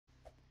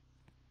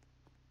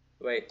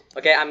Wait,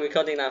 okay, I'm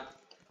recording now.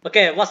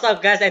 Okay, what's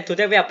up guys, and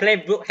today we are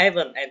playing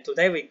Brookhaven, and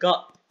today we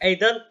got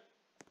Aiden,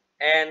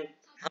 and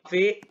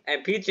Happy,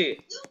 and PG.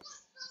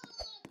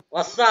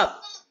 What's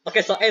up?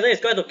 Okay, so Aiden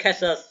is going to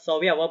catch us, so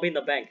we are robbing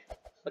the bank.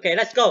 Okay,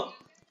 let's go.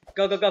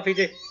 Go, go, go,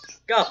 PG.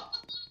 Go.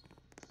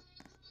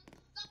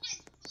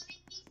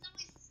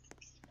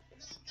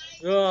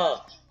 Go.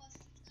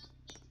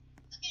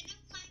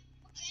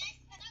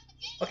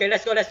 Okay,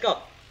 let's go, let's go.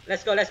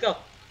 Let's go, let's go.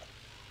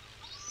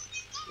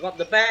 Rob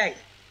the bank.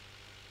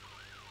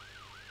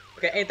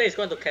 Okay, Aiden is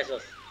going to catch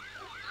us.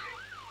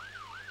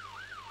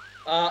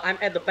 I'm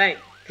at the bank.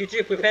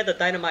 PG, prepare the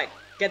dynamite.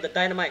 Get the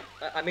dynamite.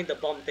 I mean the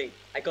bomb thing.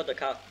 I got the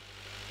car.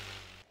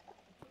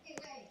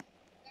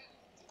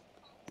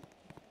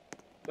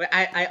 Wait,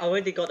 I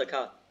already got the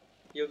car.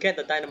 You get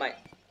the dynamite.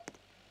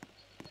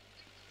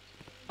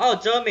 Oh,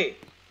 Jeremy.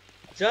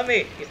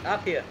 Jeremy is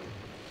up here.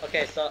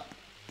 Okay, so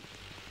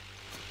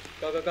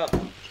go, go, go.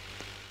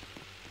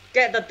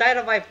 Get the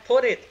dynamite.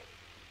 Put it.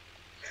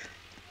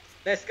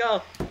 Let's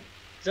go.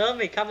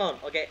 Jeremy, come on.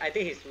 Okay, I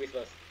think he's with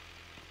us.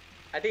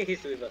 I think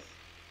he's with us.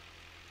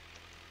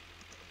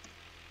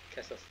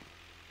 Catch us.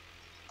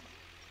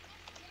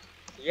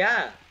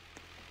 Yeah.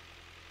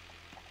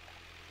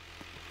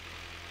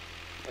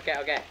 Okay,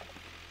 okay.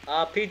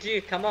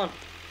 PG, come on.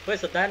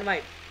 Where's the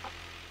dynamite?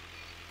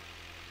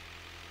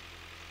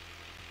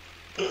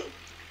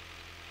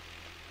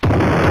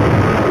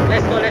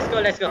 Let's go, let's go,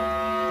 let's go.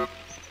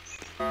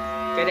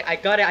 Get it, I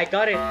got it, I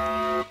got it.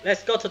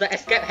 Let's go to the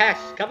escape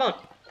hatch. Come on.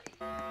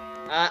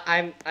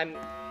 I'm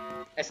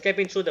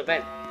escaping through the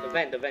vent. The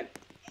vent.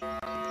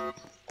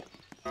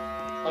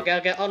 Okay,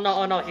 okay. Oh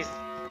no, he's.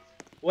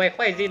 Wait,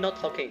 why is he not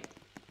talking?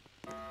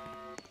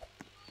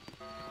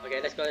 Okay,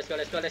 let's go, let's go,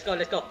 let's go, let's go,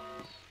 let's go.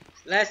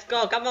 Let's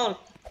go, come on.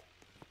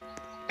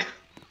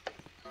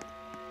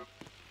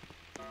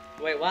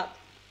 Wait, what?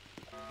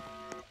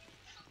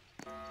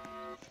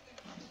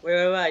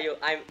 Where are you?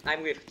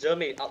 I'm with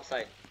Jeremy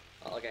outside.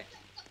 Oh, okay.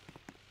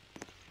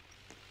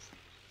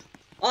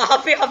 Oh,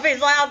 Hafiz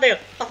is right out there.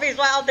 Hafiz is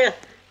right out there.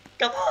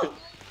 Come on.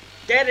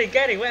 Get it.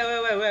 Wait.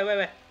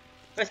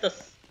 Where's the...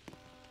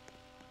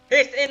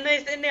 He's in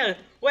there.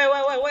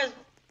 Where's...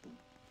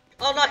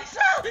 Oh no, he's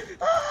out.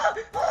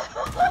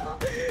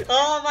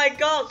 Oh my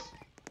gosh.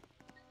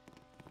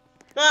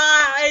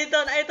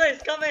 Aiden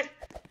is coming.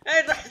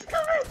 Aiden is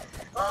coming.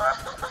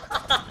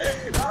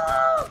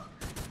 Oh,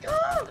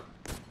 God.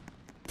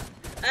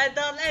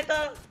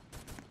 Aiden.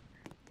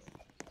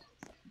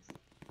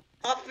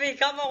 Hafiz,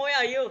 come on, where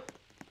are you?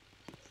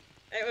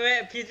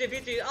 Wait,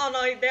 PG. Oh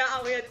no, they are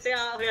out here.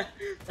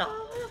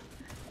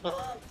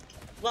 Oh,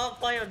 1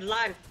 point of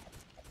life.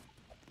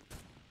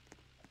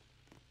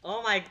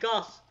 Oh my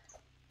gosh.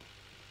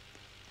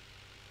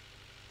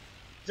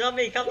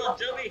 Jeremy, come on,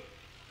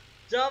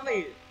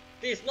 Jeremy.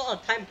 This is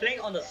not a time playing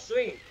on the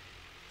swing.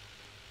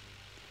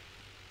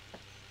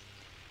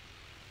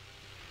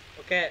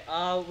 Okay,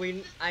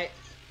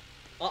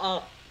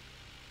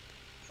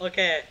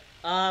 Okay,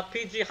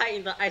 PG, hide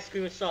in the ice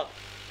cream shop.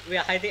 We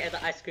are hiding at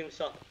the ice cream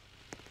shop.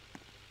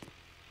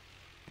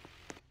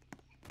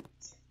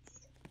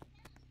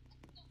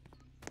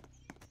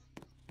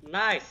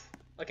 Nice.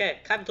 Okay,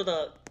 come to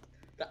the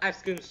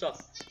ice cream shop.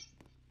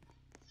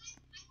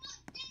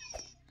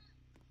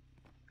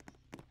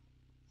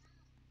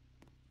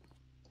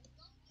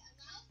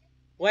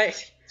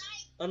 Wait.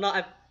 Oh no,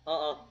 No.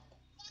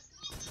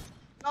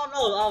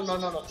 Oh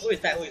no. Who is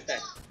that?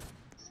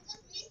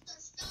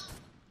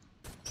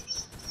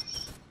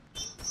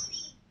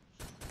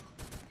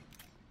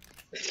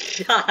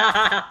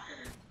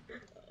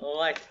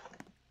 Alright.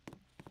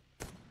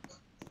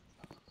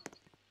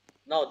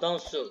 No,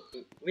 don't shoot.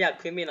 We are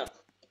criminal.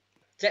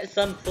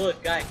 Jackson, poor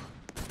guy.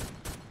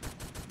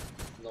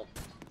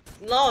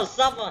 No,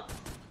 someone.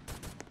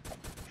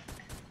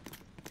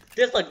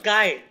 There's a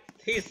guy.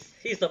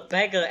 He's a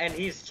beggar and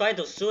he's trying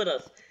to shoot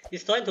us.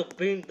 He's trying to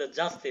bring the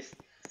justice.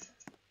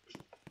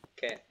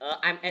 Okay,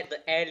 I'm at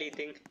the alley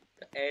thing.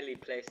 The alley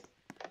place.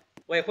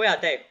 Wait, where are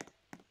they?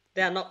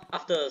 They are not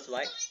after us,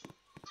 right?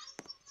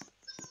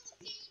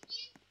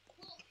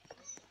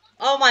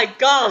 Oh my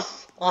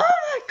gosh!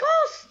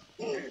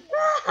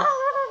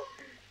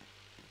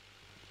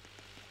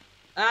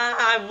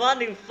 I'm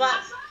running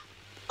fast.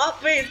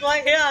 Happy is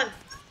right here.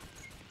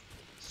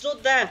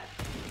 Shoot them.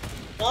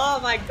 Oh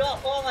my god.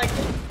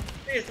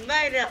 This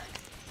maniac.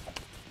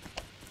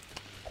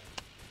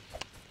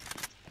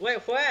 Wait,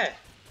 where?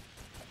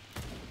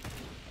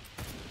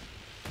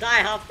 Die,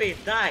 Happy,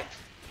 die.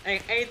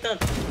 And Aiden,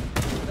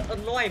 the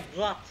annoying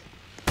brat.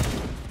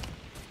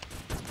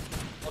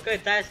 Okay,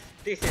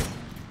 this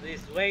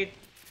is way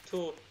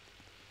too...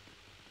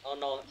 Oh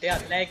no, they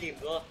are lagging,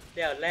 bro.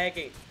 They are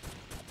lagging.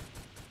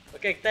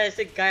 Okay, that's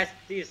it guys.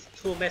 This is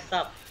too messed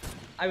up.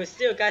 I will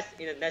see you guys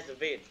in the next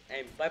video,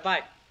 and bye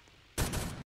bye.